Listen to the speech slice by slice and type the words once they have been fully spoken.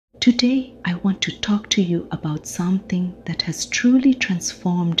Today, I want to talk to you about something that has truly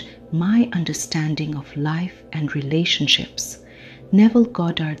transformed my understanding of life and relationships: Neville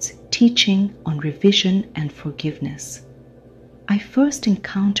Goddard's teaching on revision and forgiveness. I first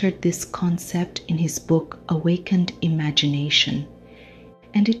encountered this concept in his book Awakened Imagination,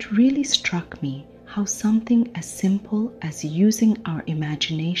 and it really struck me how something as simple as using our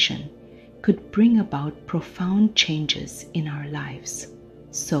imagination could bring about profound changes in our lives.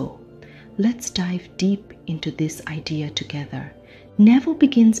 So, let's dive deep into this idea together. Neville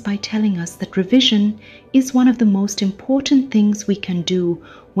begins by telling us that revision is one of the most important things we can do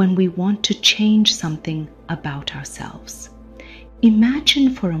when we want to change something about ourselves.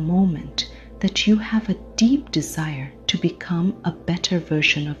 Imagine for a moment that you have a deep desire to become a better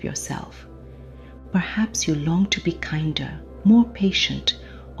version of yourself. Perhaps you long to be kinder, more patient,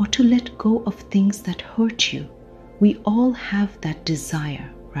 or to let go of things that hurt you. We all have that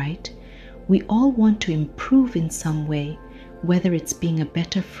desire, right? We all want to improve in some way, whether it's being a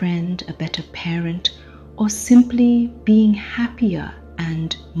better friend, a better parent, or simply being happier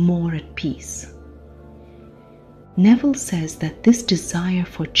and more at peace. Neville says that this desire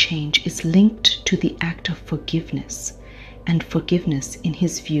for change is linked to the act of forgiveness, and forgiveness, in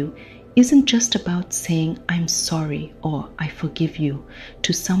his view, isn't just about saying "I'm sorry" or "I forgive you"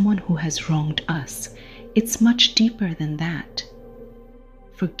 to someone who has wronged us. It's much deeper than that.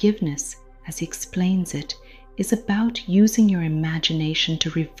 Forgiveness, as he explains it, is about using your imagination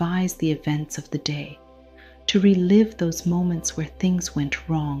to revise the events of the day, to relive those moments where things went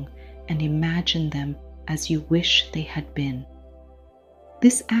wrong and imagine them as you wish they had been.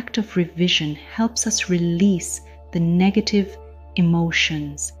 This act of revision helps us release the negative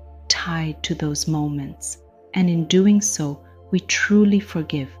emotions tied to those moments, and in doing so, we truly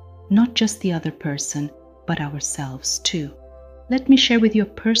forgive not just the other person, but ourselves too. Let me share with you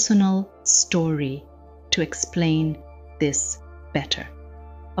a personal story to explain this better.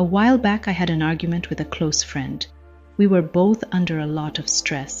 A while back, I had an argument with a close friend. We were both under a lot of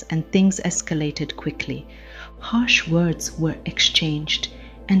stress and things escalated quickly. Harsh words were exchanged,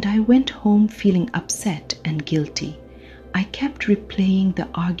 and I went home feeling upset and guilty. I kept replaying the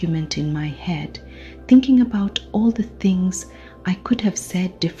argument in my head, thinking about all the things I could have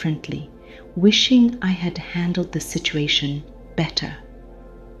said differently, wishing I had handled the situation better.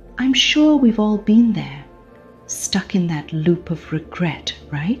 I'm sure we've all been there, stuck in that loop of regret,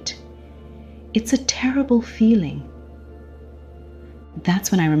 right? It's a terrible feeling.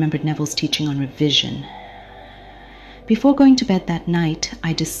 That's when I remembered Neville's teaching on revision. Before going to bed that night,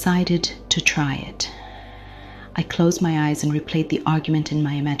 I decided to try it. I closed my eyes and replayed the argument in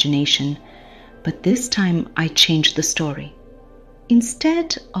my imagination, but this time I changed the story.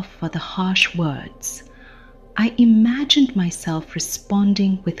 Instead of the harsh words, I imagined myself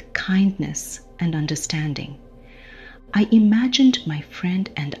responding with kindness and understanding. I imagined my friend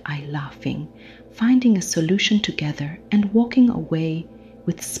and I laughing, finding a solution together and walking away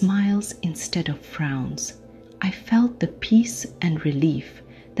with smiles instead of frowns. I felt the peace and relief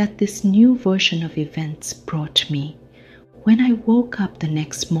that this new version of events brought me. When I woke up the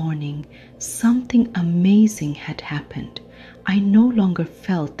next morning, something amazing had happened. I no longer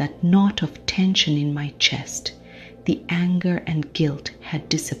felt that knot of tension in my chest. The anger and guilt had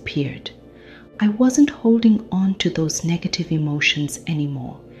disappeared. I wasn't holding on to those negative emotions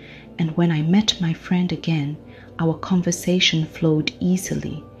anymore. And when I met my friend again, our conversation flowed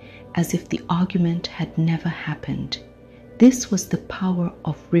easily, as if the argument had never happened. This was the power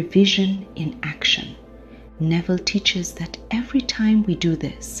of revision in action. Neville teaches that every time we do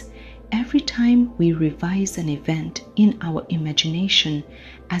this, every time we revise an event in our imagination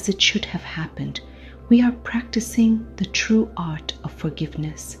as it should have happened, we are practicing the true art of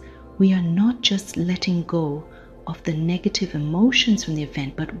forgiveness. We are not just letting go of the negative emotions from the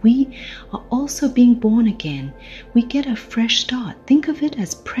event, but we are also being born again. We get a fresh start. Think of it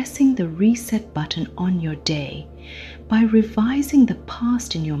as pressing the reset button on your day. By revising the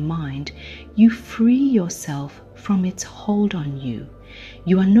past in your mind, you free yourself from its hold on you.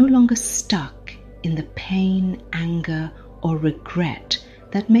 You are no longer stuck in the pain, anger, or regret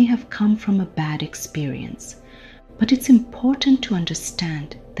that may have come from a bad experience. But it's important to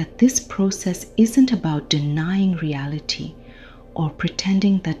understand that this process isn't about denying reality or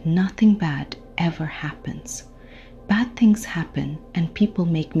pretending that nothing bad ever happens. Bad things happen and people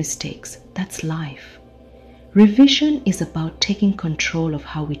make mistakes. That's life. Revision is about taking control of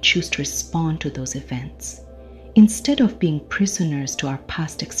how we choose to respond to those events. Instead of being prisoners to our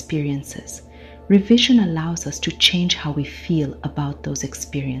past experiences, revision allows us to change how we feel about those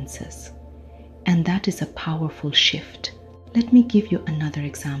experiences. And that is a powerful shift. Let me give you another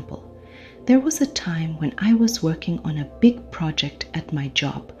example. There was a time when I was working on a big project at my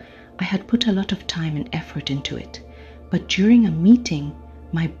job. I had put a lot of time and effort into it, but during a meeting,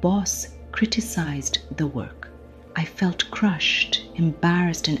 my boss criticized the work. I felt crushed,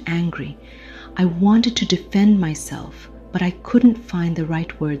 embarrassed, and angry. I wanted to defend myself, but I couldn't find the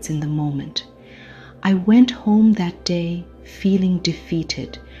right words in the moment. I went home that day feeling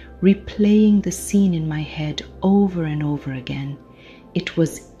defeated, replaying the scene in my head over and over again. It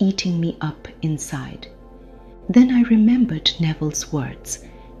was eating me up inside. Then I remembered Neville's words.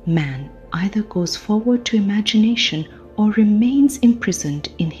 Man either goes forward to imagination or remains imprisoned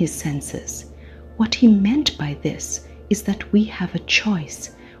in his senses. What he meant by this is that we have a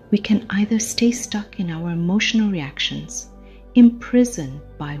choice. We can either stay stuck in our emotional reactions, imprisoned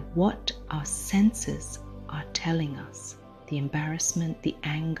by what our senses are telling us, the embarrassment, the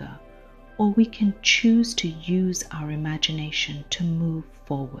anger, or we can choose to use our imagination to move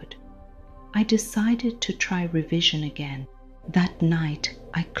forward. I decided to try revision again. That night,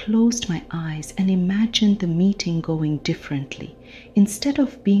 I closed my eyes and imagined the meeting going differently. Instead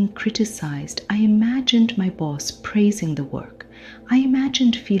of being criticized, I imagined my boss praising the work. I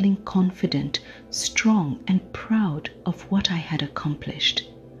imagined feeling confident, strong, and proud of what I had accomplished.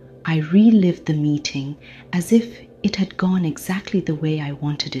 I relived the meeting as if it had gone exactly the way I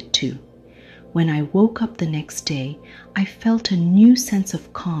wanted it to. When I woke up the next day, I felt a new sense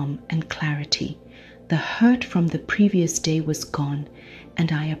of calm and clarity. The hurt from the previous day was gone,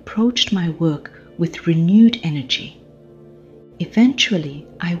 and I approached my work with renewed energy. Eventually,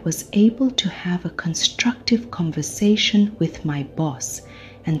 I was able to have a constructive conversation with my boss,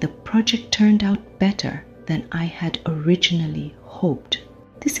 and the project turned out better than I had originally hoped.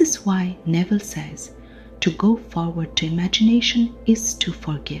 This is why Neville says, to go forward to imagination is to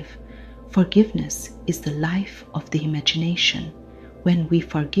forgive. Forgiveness is the life of the imagination. When we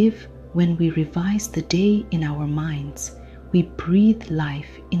forgive, when we revise the day in our minds, we breathe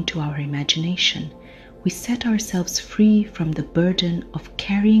life into our imagination. We set ourselves free from the burden of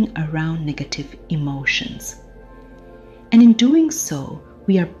carrying around negative emotions. And in doing so,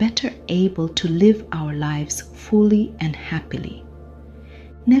 we are better able to live our lives fully and happily.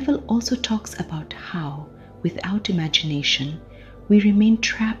 Neville also talks about how, without imagination, we remain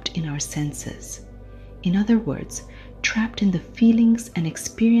trapped in our senses. In other words, trapped in the feelings and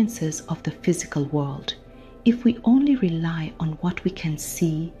experiences of the physical world. If we only rely on what we can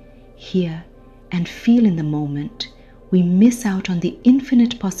see, hear, and feel in the moment, we miss out on the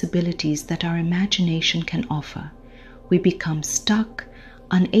infinite possibilities that our imagination can offer. We become stuck,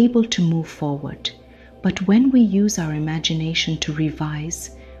 unable to move forward. But when we use our imagination to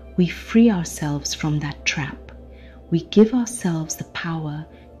revise, we free ourselves from that trap. We give ourselves the power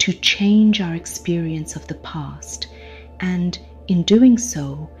to change our experience of the past, and in doing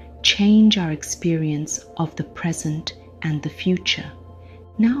so, change our experience of the present and the future.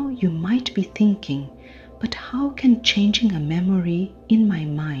 Now you might be thinking, but how can changing a memory in my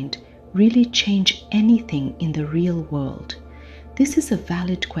mind really change anything in the real world? This is a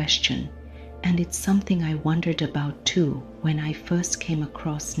valid question, and it's something I wondered about too when I first came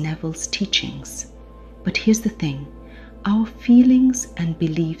across Neville's teachings. But here's the thing, our feelings and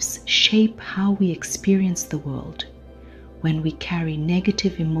beliefs shape how we experience the world. When we carry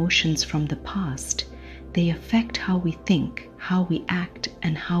negative emotions from the past, they affect how we think, how we act,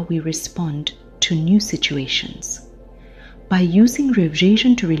 and how we respond to new situations. By using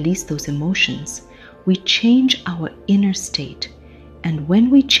revision to release those emotions, we change our inner state. And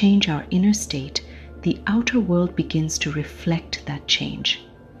when we change our inner state, the outer world begins to reflect that change.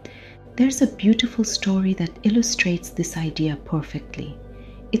 There's a beautiful story that illustrates this idea perfectly.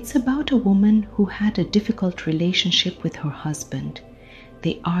 It's about a woman who had a difficult relationship with her husband.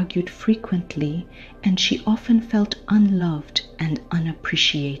 They argued frequently, and she often felt unloved and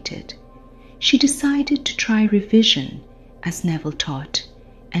unappreciated. She decided to try revision, as Neville taught,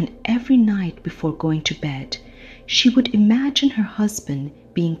 and every night before going to bed, she would imagine her husband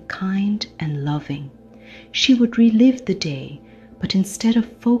being kind and loving. She would relive the day, but instead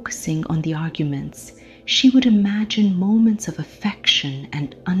of focusing on the arguments, she would imagine moments of affection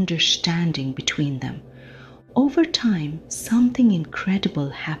and understanding between them. Over time, something incredible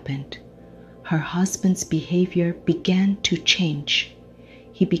happened. Her husband's behavior began to change.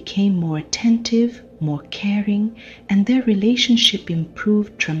 He became more attentive, more caring, and their relationship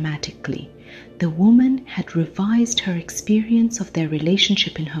improved dramatically. The woman had revised her experience of their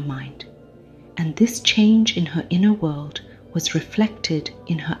relationship in her mind, and this change in her inner world was reflected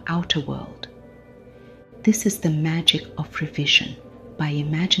in her outer world. This is the magic of revision. by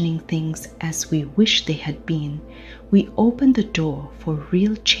imagining things as we wish they had been, we open the door for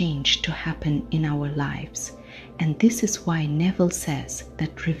real change to happen in our lives. And this is why Neville says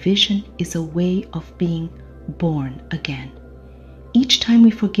that revision is a way of being born again. Each time we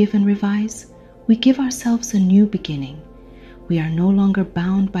forgive and revise, we give ourselves a new beginning. We are no longer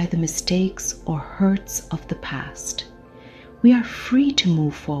bound by the mistakes or hurts of the past. We are free to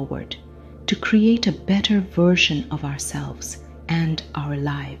move forward, to create a better version of ourselves and our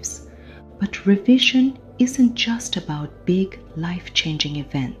lives. But revision isn't just about big life-changing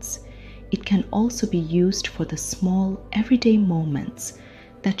events. It can also be used for the small, everyday moments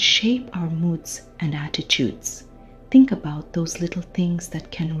that shape our moods and attitudes. Think about those little things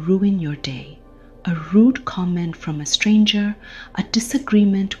that can ruin your day. A rude comment from a stranger, a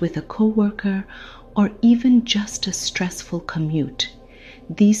disagreement with a coworker, or even just a stressful commute.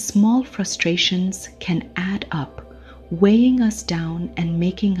 These small frustrations can add up, weighing us down and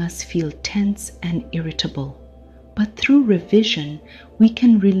making us feel tense and irritable. But through revision, we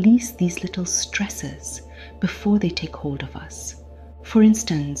can release these little stresses before they take hold of us. For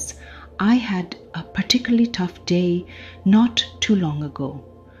instance, I had a particularly tough day not too long ago.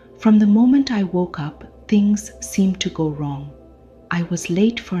 From the moment I woke up, things seemed to go wrong. I was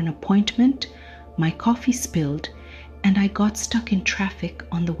late for an appointment, my coffee spilled, and I got stuck in traffic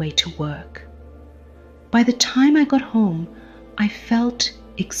on the way to work. By the time I got home, I felt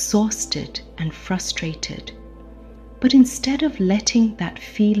exhausted and frustrated. But instead of letting that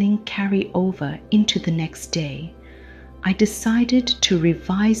feeling carry over into the next day, I decided to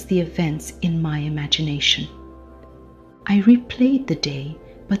revise the events in my imagination. I replayed the day,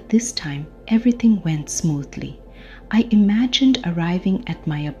 but this time everything went smoothly. I imagined arriving at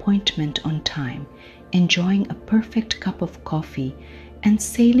my appointment on time, enjoying a perfect cup of coffee, and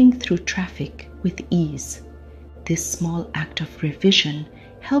sailing through traffic with ease. This small act of revision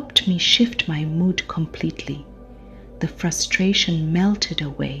helped me shift my mood completely. The frustration melted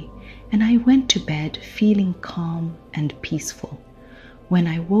away, and I went to bed feeling calm and peaceful. When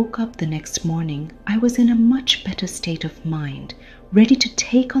I woke up the next morning, I was in a much better state of mind, ready to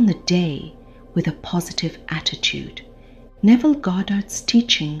take on the day with a positive attitude. Neville Goddard's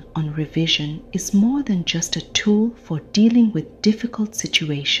teaching on revision is more than just a tool for dealing with difficult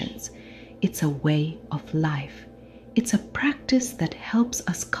situations. It's a way of life. It's a practice that helps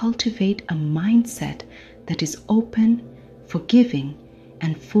us cultivate a mindset that is open, forgiving,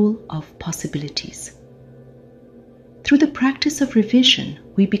 and full of possibilities. Through the practice of revision,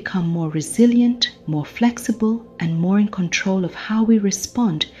 we become more resilient, more flexible, and more in control of how we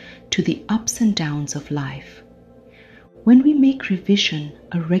respond to the ups and downs of life. When we make revision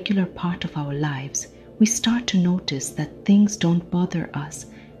a regular part of our lives, we start to notice that things don't bother us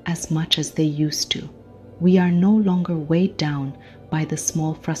as much as they used to. We are no longer weighed down by the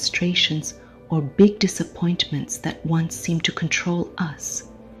small frustrations or big disappointments that once seemed to control us.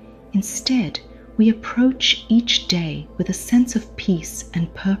 Instead, we approach each day with a sense of peace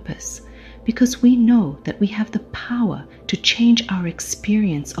and purpose because we know that we have the power to change our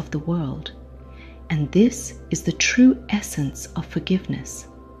experience of the world. And this is the true essence of forgiveness.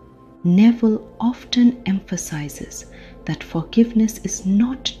 Neville often emphasizes that forgiveness is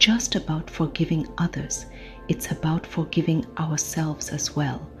not just about forgiving others, it's about forgiving ourselves as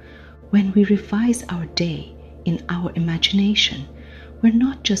well. When we revise our day in our imagination, we're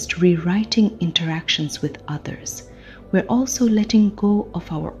not just rewriting interactions with others, we're also letting go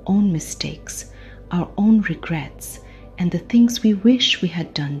of our own mistakes, our own regrets, and the things we wish we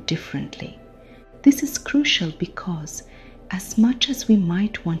had done differently. This is crucial because, as much as we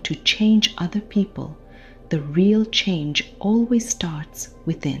might want to change other people, the real change always starts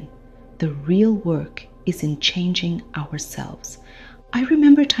within. The real work is in changing ourselves. I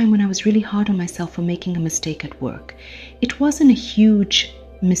remember a time when I was really hard on myself for making a mistake at work. It wasn't a huge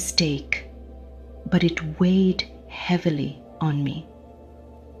mistake, but it weighed heavily on me.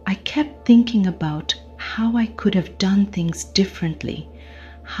 I kept thinking about how I could have done things differently,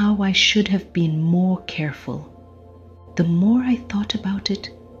 how I should have been more careful. The more I thought about it,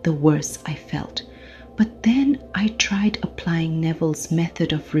 the worse I felt. But then I tried applying Neville's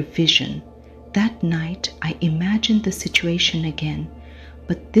method of revision. That night, I imagined the situation again,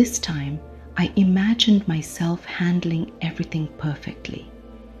 but this time I imagined myself handling everything perfectly.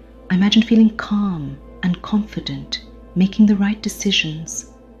 I imagined feeling calm and confident, making the right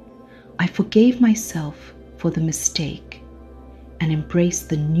decisions. I forgave myself for the mistake and embraced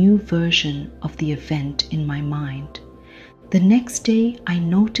the new version of the event in my mind. The next day, I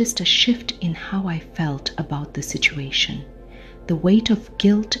noticed a shift in how I felt about the situation. The weight of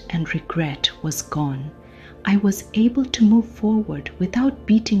guilt and regret was gone. I was able to move forward without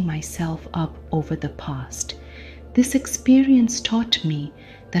beating myself up over the past. This experience taught me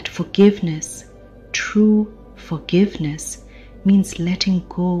that forgiveness, true forgiveness, means letting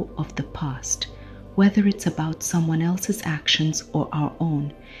go of the past, whether it's about someone else's actions or our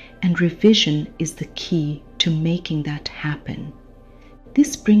own, and revision is the key to making that happen.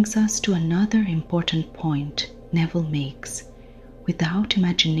 This brings us to another important point Neville makes. Without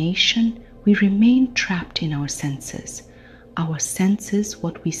imagination, we remain trapped in our senses. Our senses,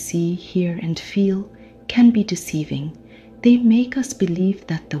 what we see, hear, and feel, can be deceiving. They make us believe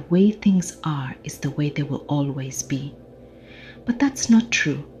that the way things are is the way they will always be. But that's not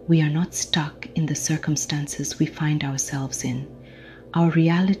true. We are not stuck in the circumstances we find ourselves in. Our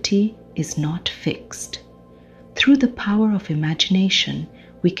reality is not fixed. Through the power of imagination,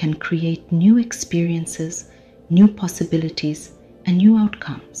 we can create new experiences, new possibilities, and new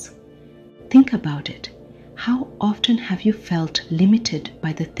outcomes. Think about it. How often have you felt limited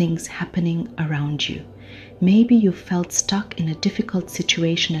by the things happening around you? Maybe you felt stuck in a difficult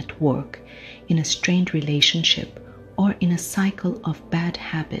situation at work, in a strained relationship, or in a cycle of bad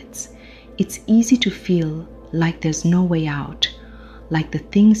habits. It's easy to feel like there's no way out, like the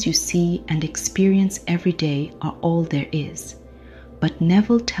things you see and experience every day are all there is. But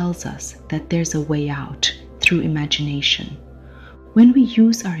Neville tells us that there's a way out through imagination. When we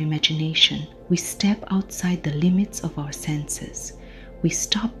use our imagination, we step outside the limits of our senses. We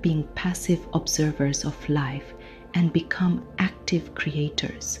stop being passive observers of life and become active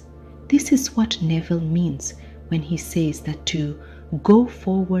creators. This is what Neville means when he says that to go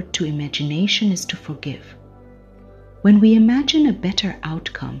forward to imagination is to forgive. When we imagine a better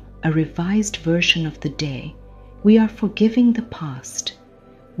outcome, a revised version of the day, we are forgiving the past.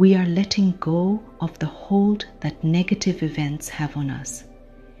 We are letting go of the hold that negative events have on us.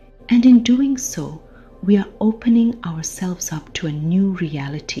 And in doing so, we are opening ourselves up to a new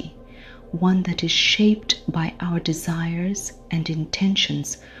reality, one that is shaped by our desires and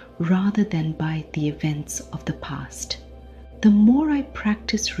intentions rather than by the events of the past. The more I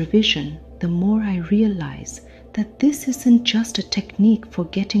practice revision, the more I realize that this isn't just a technique for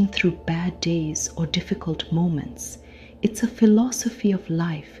getting through bad days or difficult moments. It's a philosophy of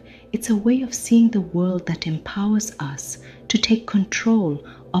life. It's a way of seeing the world that empowers us to take control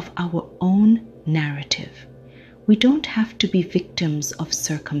of our own narrative. We don't have to be victims of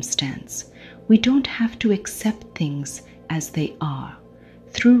circumstance. We don't have to accept things as they are.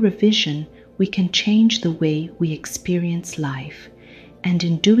 Through revision, we can change the way we experience life, and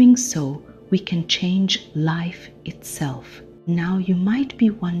in doing so, we can change life itself. Now you might be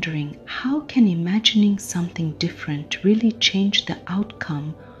wondering, how can imagining something different really change the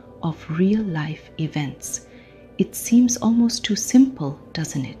outcome of real life events? It seems almost too simple,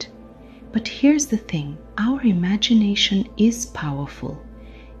 doesn't it? But here's the thing, our imagination is powerful.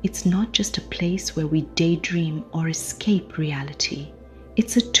 It's not just a place where we daydream or escape reality.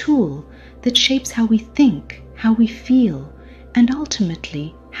 It's a tool that shapes how we think, how we feel, and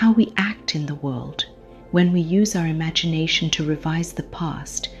ultimately how we act in the world. When we use our imagination to revise the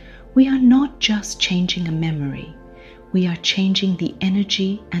past, we are not just changing a memory. We are changing the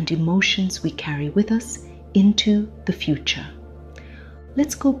energy and emotions we carry with us into the future.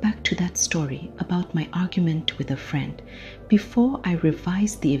 Let's go back to that story about my argument with a friend. Before I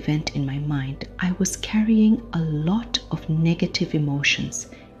revised the event in my mind, I was carrying a lot of negative emotions,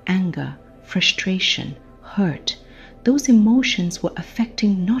 anger, frustration, hurt. Those emotions were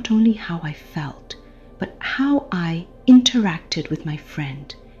affecting not only how I felt, but how I interacted with my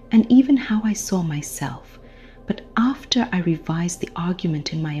friend and even how I saw myself. But after I revised the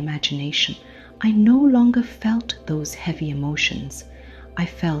argument in my imagination, I no longer felt those heavy emotions. I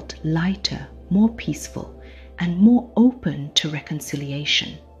felt lighter, more peaceful, and more open to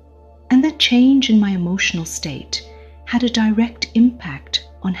reconciliation. And that change in my emotional state had a direct impact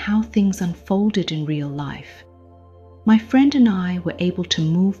on how things unfolded in real life. My friend and I were able to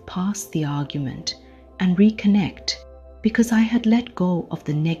move past the argument and reconnect because I had let go of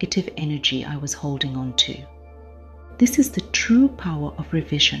the negative energy I was holding on to. This is the true power of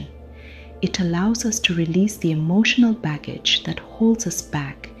revision. It allows us to release the emotional baggage that holds us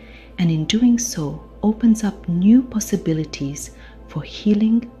back, and in doing so, opens up new possibilities for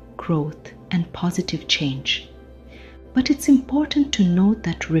healing, growth, and positive change. But it's important to note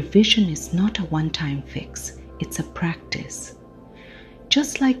that revision is not a one-time fix, it's a practice.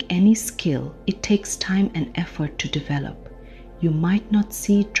 Just like any skill, it takes time and effort to develop. You might not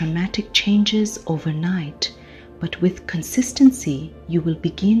see dramatic changes overnight, but with consistency, you will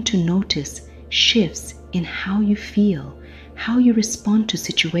begin to notice shifts in how you feel, how you respond to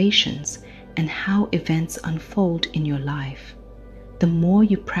situations, and how events unfold in your life. The more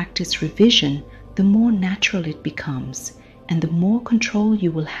you practice revision, the more natural it becomes, and the more control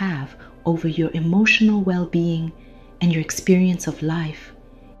you will have over your emotional well-being and your experience of life.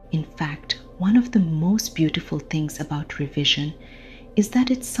 In fact, one of the most beautiful things about revision is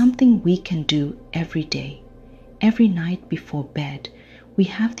that it's something we can do every day. Every night before bed, we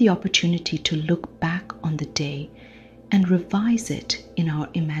have the opportunity to look back on the day and revise it in our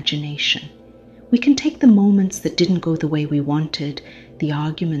imagination. We can take the moments that didn't go the way we wanted, the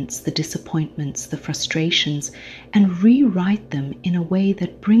arguments, the disappointments, the frustrations, and rewrite them in a way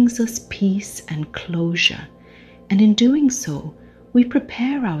that brings us peace and closure. And in doing so, we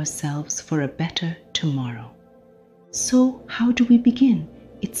prepare ourselves for a better tomorrow. So, how do we begin?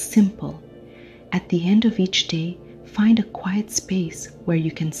 It's simple. At the end of each day, find a quiet space where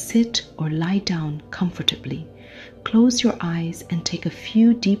you can sit or lie down comfortably. Close your eyes and take a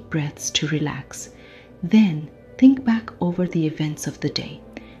few deep breaths to relax. Then, think back over the events of the day.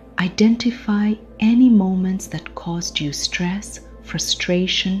 Identify any moments that caused you stress,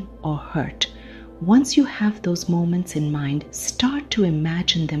 frustration, or hurt. Once you have those moments in mind, start to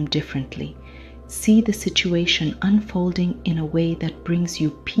imagine them differently. See the situation unfolding in a way that brings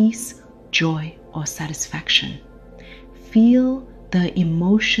you peace, joy, or satisfaction. Feel the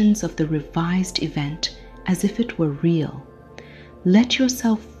emotions of the revised event as if it were real. Let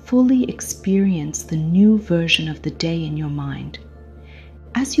yourself fully experience the new version of the day in your mind.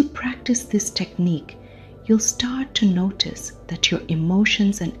 As you practice this technique, you'll start to notice that your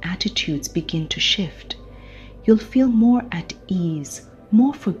emotions and attitudes begin to shift. You'll feel more at ease,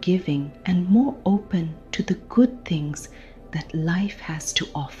 more forgiving, and more open to the good things that life has to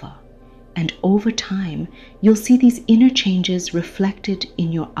offer. And over time, you'll see these inner changes reflected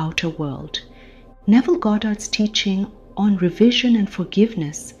in your outer world. Neville Goddard's teaching on revision and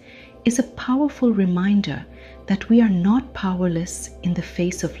forgiveness is a powerful reminder that we are not powerless in the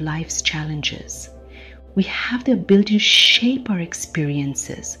face of life's challenges. We have the ability to shape our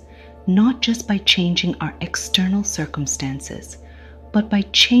experiences, not just by changing our external circumstances, but by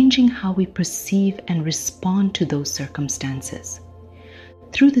changing how we perceive and respond to those circumstances.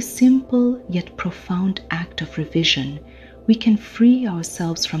 Through the simple yet profound act of revision, we can free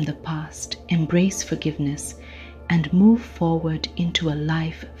ourselves from the past, embrace forgiveness, and move forward into a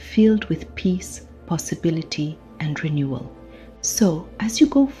life filled with peace, possibility, and renewal. So, as you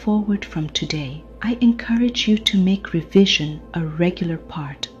go forward from today, I encourage you to make revision a regular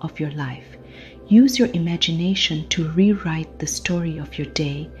part of your life. Use your imagination to rewrite the story of your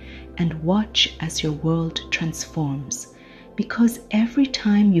day and watch as your world transforms. Because every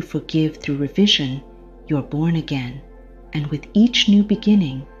time you forgive through revision, you're born again. And with each new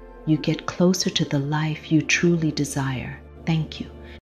beginning, you get closer to the life you truly desire. Thank you.